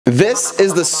This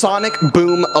is the sonic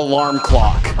boom alarm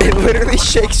clock. It literally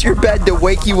shakes your bed to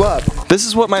wake you up. This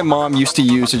is what my mom used to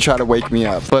use to try to wake me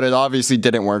up, but it obviously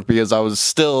didn't work because I was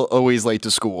still always late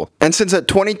to school. And since at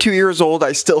 22 years old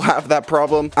I still have that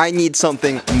problem, I need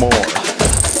something more.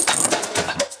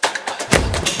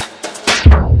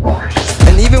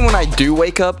 And even when I do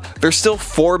wake up, there's still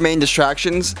 4 main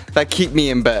distractions that keep me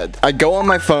in bed. I go on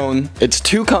my phone, it's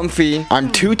too comfy,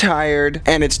 I'm too tired,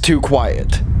 and it's too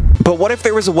quiet. But what if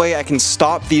there was a way I can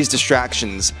stop these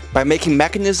distractions by making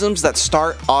mechanisms that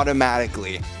start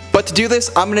automatically? But to do this,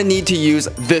 I'm gonna need to use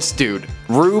this dude,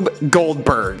 Rube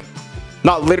Goldberg.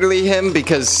 Not literally him,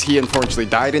 because he unfortunately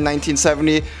died in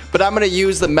 1970, but I'm gonna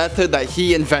use the method that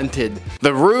he invented,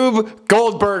 the Rube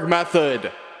Goldberg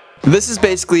method. This is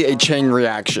basically a chain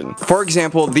reaction. For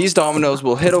example, these dominoes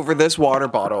will hit over this water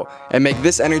bottle and make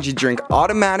this energy drink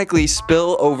automatically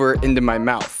spill over into my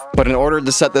mouth. But in order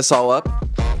to set this all up,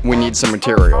 we need some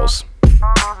materials.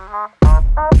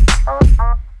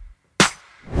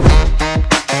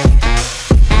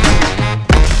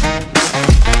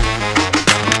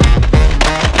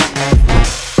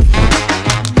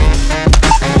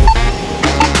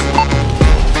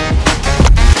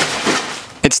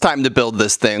 It's time to build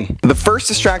this thing. The first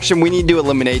distraction we need to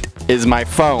eliminate is my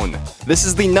phone. This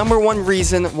is the #1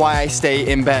 reason why I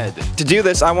stay in bed. To do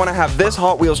this, I want to have this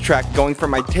Hot Wheels track going from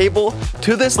my table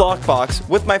to this lockbox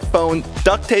with my phone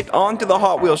duct taped onto the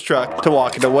Hot Wheels truck to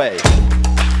walk it away.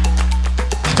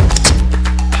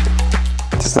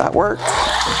 Does that work?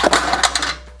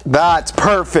 That's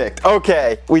perfect.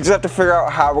 Okay, we just have to figure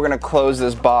out how we're gonna close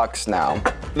this box now.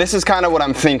 This is kind of what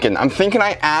I'm thinking. I'm thinking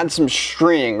I add some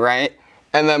string, right?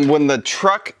 And then when the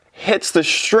truck hits the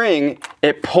string,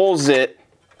 it pulls it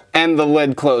and the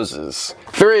lid closes.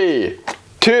 3,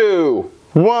 2,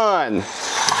 1.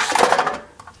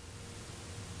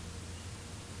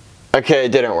 Okay,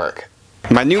 it didn't work.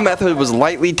 My new method was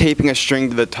lightly taping a string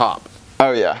to the top.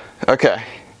 Oh yeah, okay.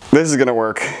 This is gonna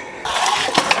work.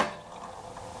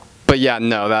 But yeah,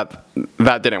 no,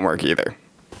 that didn't work either.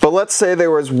 But let's say there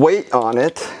was weight on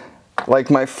it, like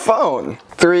my phone.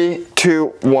 3,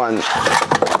 2, 1.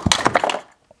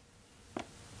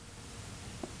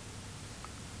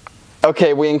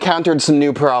 Okay, we encountered some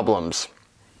new problems.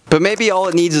 But maybe all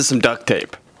it needs is some duct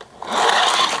tape.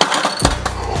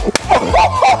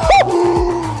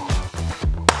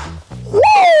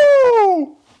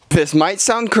 This might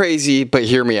sound crazy, but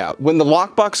hear me out. When the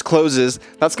lockbox closes,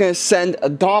 that's gonna send a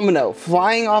domino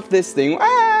flying off this thing.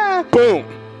 Ah! Boom!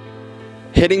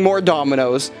 Hitting more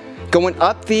dominoes, going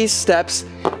up these steps,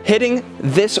 hitting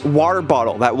this water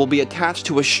bottle that will be attached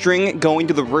to a string going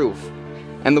to the roof.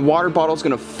 And the water bottle is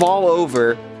gonna fall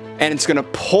over and it's gonna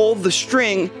pull the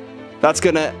string that's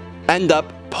gonna end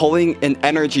up pulling an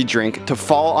energy drink to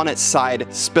fall on its side,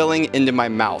 spilling into my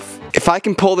mouth. If I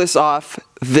can pull this off,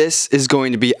 this is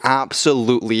going to be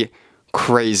absolutely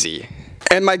crazy.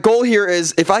 And my goal here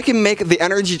is if I can make the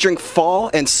energy drink fall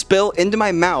and spill into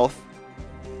my mouth,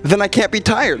 then I can't be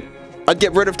tired. I'd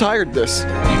get rid of tiredness.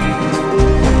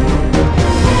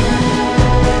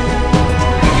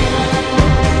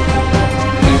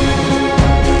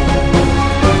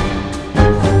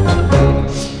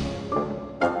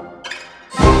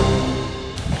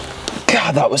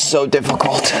 God, that was so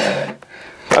difficult.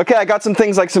 Okay, I got some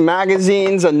things like some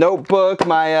magazines, a notebook,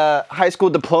 my high school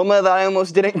diploma that I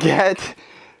almost didn't get.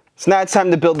 So now it's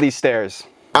time to build these stairs.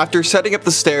 After setting up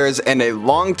the stairs and a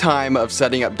long time of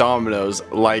setting up dominoes,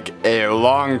 like a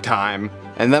long time,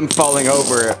 and them falling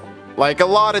over, like a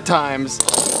lot of times,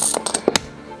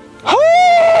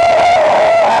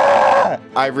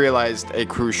 I realized a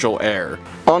crucial error.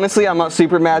 Honestly, I'm not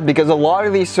super mad because a lot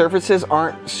of these surfaces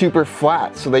aren't super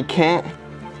flat, so they can't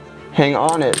hang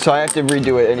on it, so I have to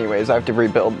redo it anyways. I have to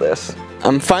rebuild this.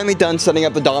 I'm finally done setting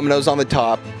up the dominoes on the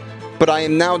top, but I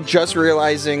am now just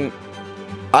realizing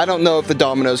I don't know if the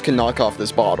dominoes can knock off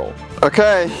this bottle.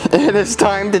 Okay, it is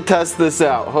time to test this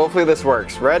out. Hopefully this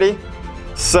works. Ready,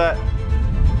 set,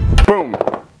 boom.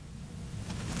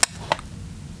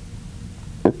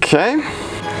 Okay.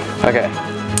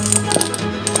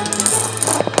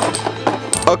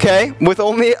 Okay, with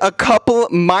only a couple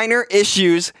minor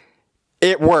issues,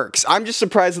 it works. I'm just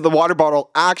surprised that the water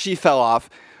bottle actually fell off.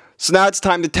 So now it's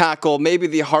time to tackle maybe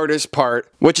the hardest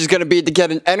part, which is gonna be to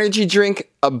get an energy drink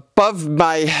above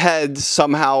my head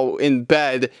somehow in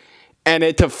bed and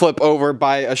it to flip over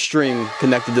by a string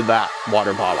connected to that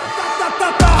water bottle.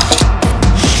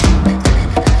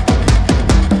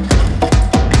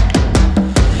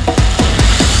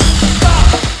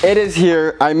 It is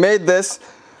here. I made this.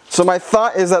 So my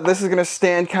thought is that this is gonna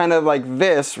stand kind of like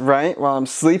this, right, while I'm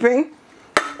sleeping.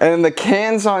 And then the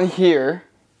can's on here.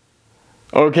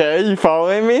 Okay, you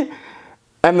following me?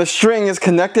 And the string is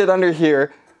connected under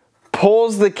here,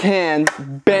 pulls the can,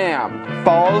 bam,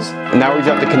 falls, and now we just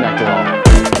have to connect it all.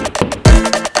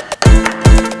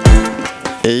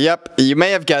 Yep, you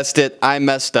may have guessed it, I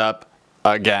messed up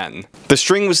again. The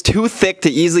string was too thick to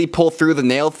easily pull through the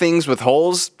nail things with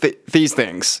holes, these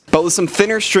things. But with some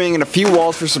thinner string and a few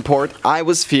walls for support, I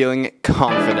was feeling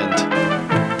confident.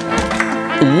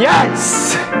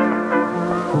 Yes!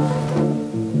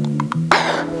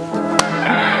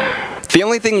 The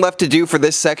only thing left to do for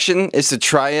this section is to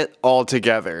try it all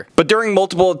together. But during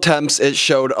multiple attempts, it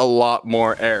showed a lot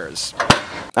more errors.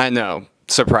 I know,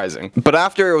 surprising. But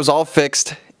after it was all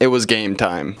fixed, it was game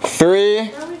time. 3,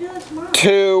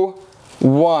 2,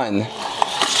 1.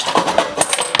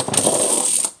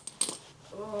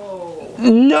 Oh.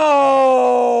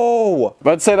 No!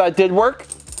 Let's say that did work.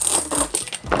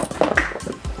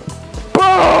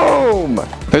 Boom!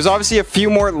 There's obviously a few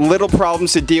more little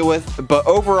problems to deal with, but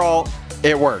overall,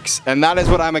 it works. And that is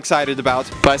what I'm excited about.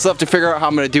 But I still have to figure out how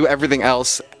I'm going to do everything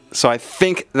else. So I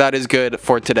think that is good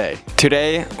for today.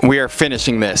 Today, we are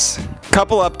finishing this.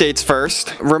 Couple updates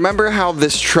first. Remember how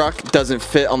this truck doesn't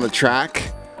fit on the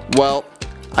track? Well,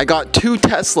 I got 2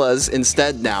 Teslas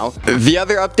instead now. The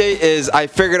other update is I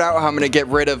figured out how I'm gonna get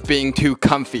rid of being too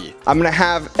comfy. I'm gonna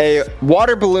have a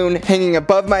water balloon hanging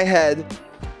above my head,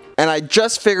 and I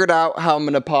just figured out how I'm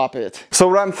gonna pop it. So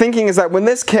what I'm thinking is that when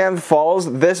this can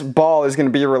falls, this ball is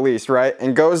gonna be released, right?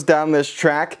 And goes down this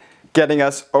track, getting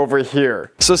us over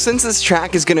here. So since this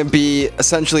track is gonna be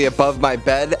essentially above my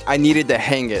bed, I needed to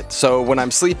hang it, so when I'm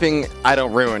sleeping, I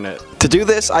don't ruin it. To do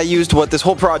this, I used what this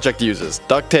whole project uses: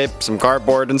 duct tape, some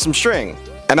cardboard, and some string.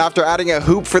 And after adding a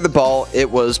hoop for the ball, it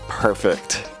was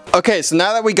perfect. Okay, so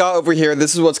now that we got over here,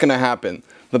 this is what's gonna happen.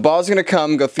 The ball's gonna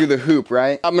go through the hoop,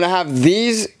 right? I'm gonna have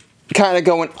these kind of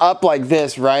going up like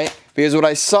this, right? Because what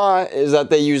I saw is that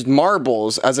they used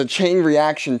marbles as a chain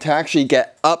reaction to actually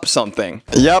get up something.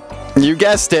 Yep, you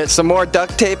guessed it. Some more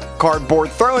duct tape,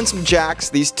 cardboard, throw in some jacks,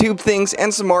 these tube things,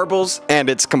 and some marbles, and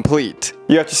it's complete.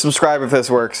 You have to subscribe if this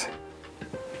works.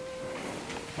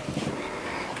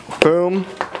 Boom,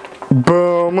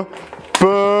 boom,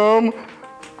 boom,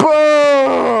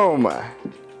 boom!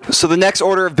 So the next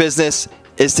order of business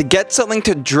is to get something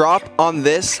to drop on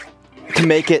this to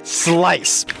make it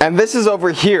slice. And this is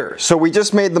over here. So we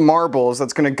just made the marbles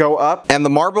that's gonna go up, and the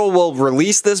marble will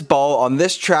release this ball on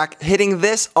this track, hitting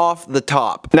this off the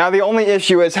top. Now the only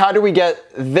issue is, how do we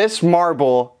get this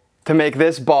marble to make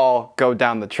this ball go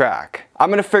down the track? I'm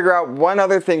gonna figure out one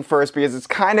other thing first, because it's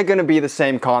kinda gonna be the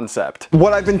same concept.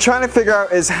 What I've been trying to figure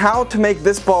out is how to make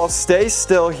this ball stay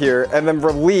still here and then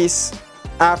release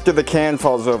after the can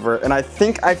falls over, and I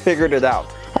think I figured it out.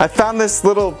 I found this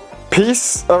little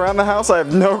piece around the house. I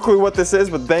have no clue what this is,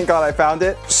 but thank God I found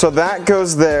it. So that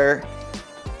goes there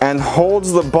and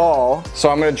holds the ball. So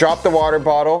I'm gonna drop the water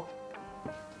bottle.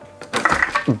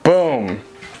 Boom.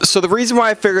 So the reason why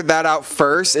I figured that out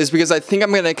first is because I think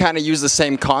I'm gonna kind of use the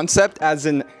same concept, as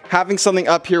in having something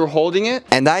up here holding it.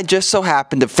 And I just so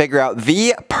happened to figure out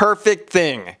the perfect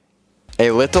thing: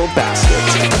 a little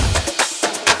basket.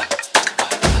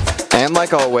 And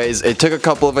like always, it took a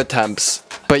couple of attempts,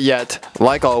 but yet,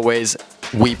 like always,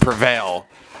 we prevail.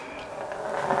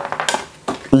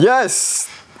 Yes!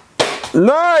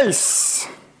 Nice!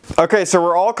 Okay, so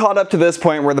we're all caught up to this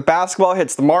point where the basketball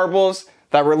hits the marbles,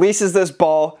 that releases this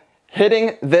ball,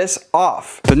 hitting this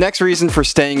off. The next reason for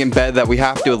staying in bed that we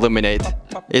have to eliminate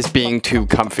is being too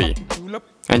comfy.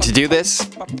 And to do this,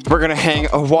 we're gonna hang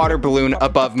a water balloon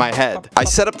above my head. I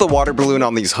set up the water balloon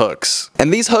on these hooks.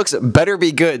 And these hooks better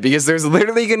be good, because there's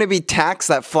literally gonna be tacks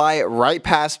that fly right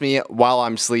past me while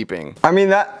I'm sleeping. I mean,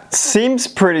 that seems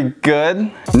pretty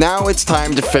good. Now it's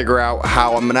time to figure out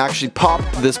how I'm gonna actually pop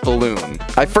this balloon.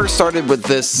 I first started with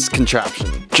this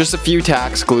contraption, just a few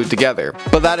tacks glued together.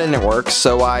 But that didn't work,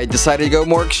 so I decided to go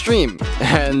more extreme,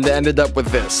 and ended up with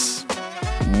this.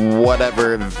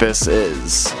 Whatever this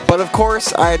is. But of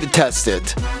course, I had to test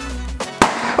it.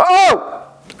 Oh!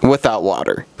 Without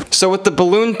water. So with the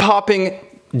balloon popping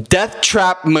death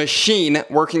trap machine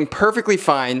working perfectly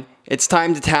fine, it's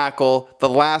time to tackle the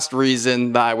last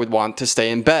reason that I would want to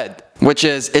stay in bed, which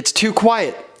is it's too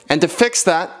quiet. And to fix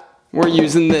that, we're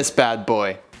using this bad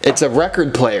boy. It's a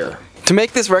record player. To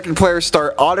make this record player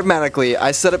start automatically,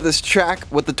 I set up this track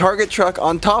with the target truck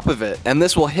on top of it, and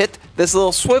this will hit this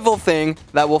little swivel thing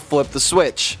that will flip the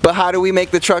switch. But how do we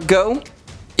make the truck go?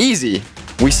 Easy.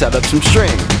 We set up some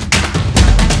string.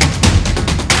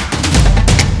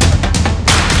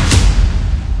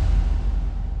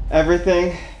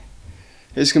 Everything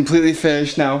is completely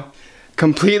finished now.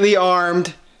 Completely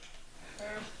armed.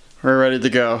 We're ready to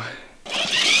go.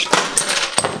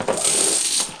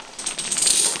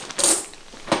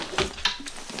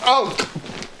 Oh!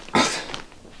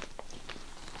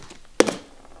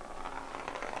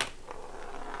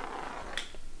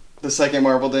 The second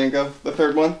marble didn't go. The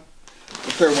third one?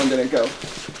 The third one didn't go.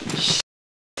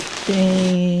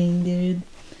 Dang, dude.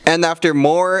 And after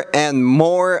more and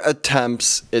more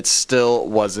attempts, it still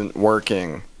wasn't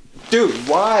working. Dude,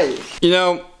 why? You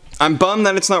know, I'm bummed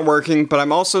that it's not working, but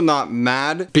I'm also not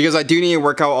mad because I do need to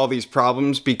work out all these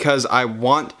problems because I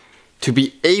want to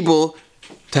be able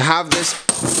to have this.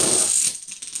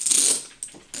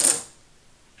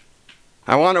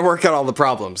 I want to work out all the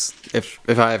problems, if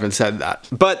I haven't said that.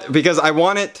 But because I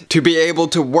want it to be able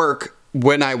to work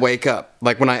when I wake up,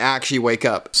 like when I actually wake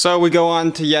up. So we go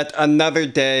on to yet another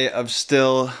day of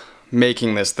still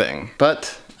making this thing.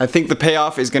 But I think the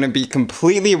payoff is gonna be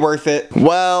completely worth it.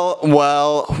 Well,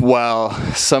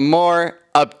 some more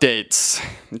updates.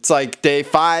 It's like day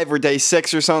 5 or day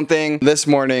 6 or something. This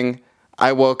morning,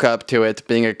 I woke up to it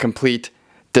being a complete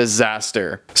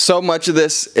disaster. So much of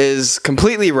this is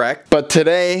completely wrecked, but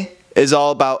today is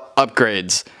all about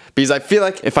upgrades. Because I feel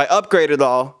like if I upgrade it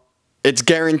all, it's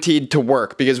guaranteed to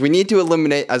work because we need to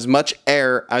eliminate as much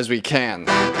air as we can.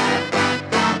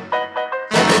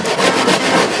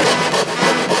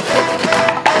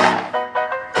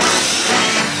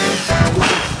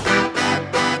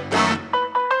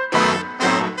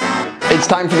 It's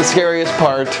time for the scariest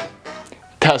part,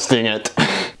 testing it.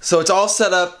 So it's all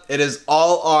set up, it is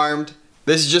all armed.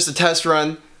 This is just a test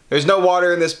run. There's no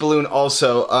water in this balloon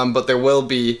also, but there will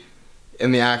be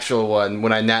in the actual one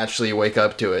when I naturally wake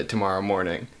up to it tomorrow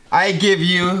morning. I give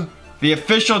you the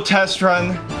official test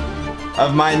run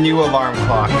of my new alarm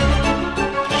clock.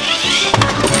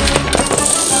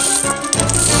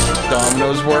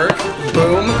 Dominoes work.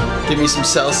 Boom. Give me some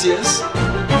Celsius.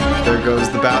 There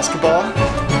goes the basketball.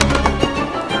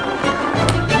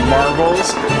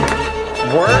 Marbles.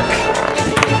 Work.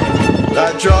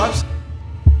 That drops.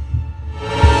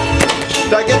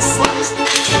 That gets sliced.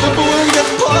 The balloon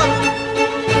gets popped.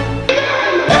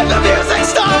 And the music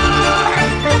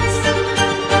starts!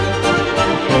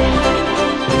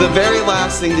 The very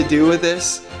last thing to do with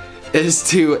this is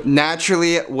to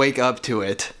naturally wake up to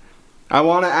it. I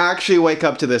want to actually wake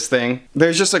up to this thing.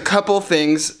 There's just a couple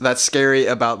things that's scary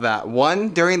about that.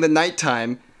 One, during the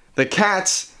nighttime, the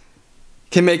cats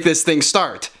can make this thing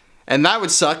start. And that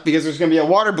would suck because there's going to be a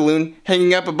water balloon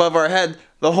hanging up above our head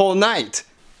the whole night.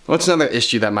 What's another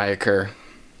issue that might occur?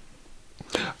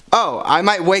 Oh, I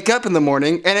might wake up in the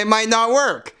morning and it might not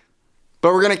work.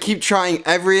 But we're gonna keep trying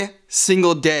every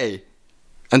single day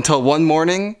until one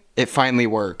morning it finally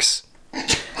works.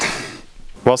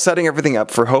 While setting everything up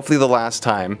for hopefully the last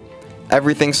time,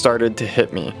 everything started to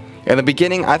hit me. In the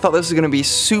beginning, I thought this was gonna be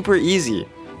super easy,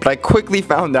 but I quickly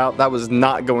found out that was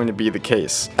not going to be the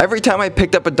case. Every time I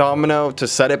picked up a domino to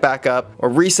set it back up or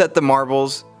reset the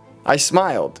marbles, I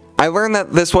smiled. I learned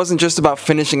that this wasn't just about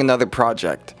finishing another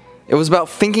project. It was about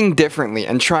thinking differently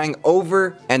and trying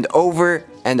over and over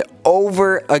and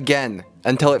over again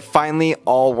until it finally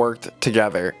all worked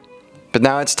together. But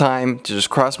now it's time to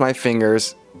just cross my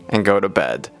fingers and go to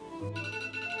bed.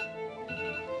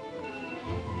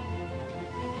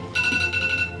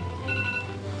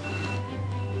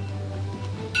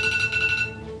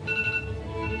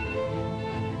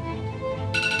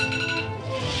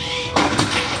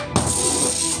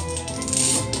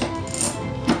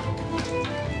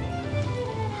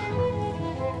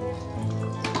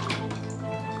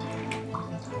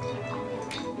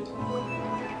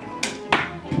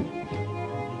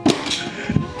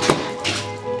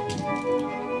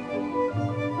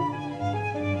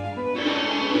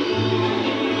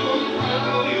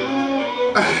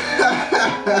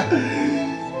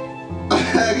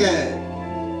 Okay.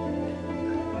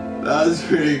 That was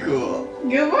pretty cool.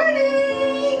 Good morning!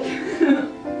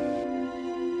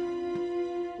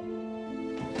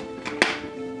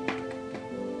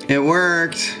 It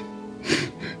worked.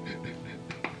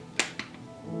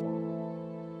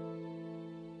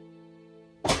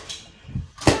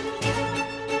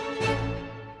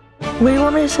 What do you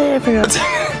want me to say? I forgot.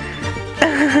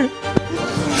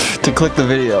 To click the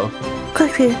video.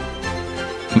 Click here.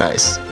 Nice.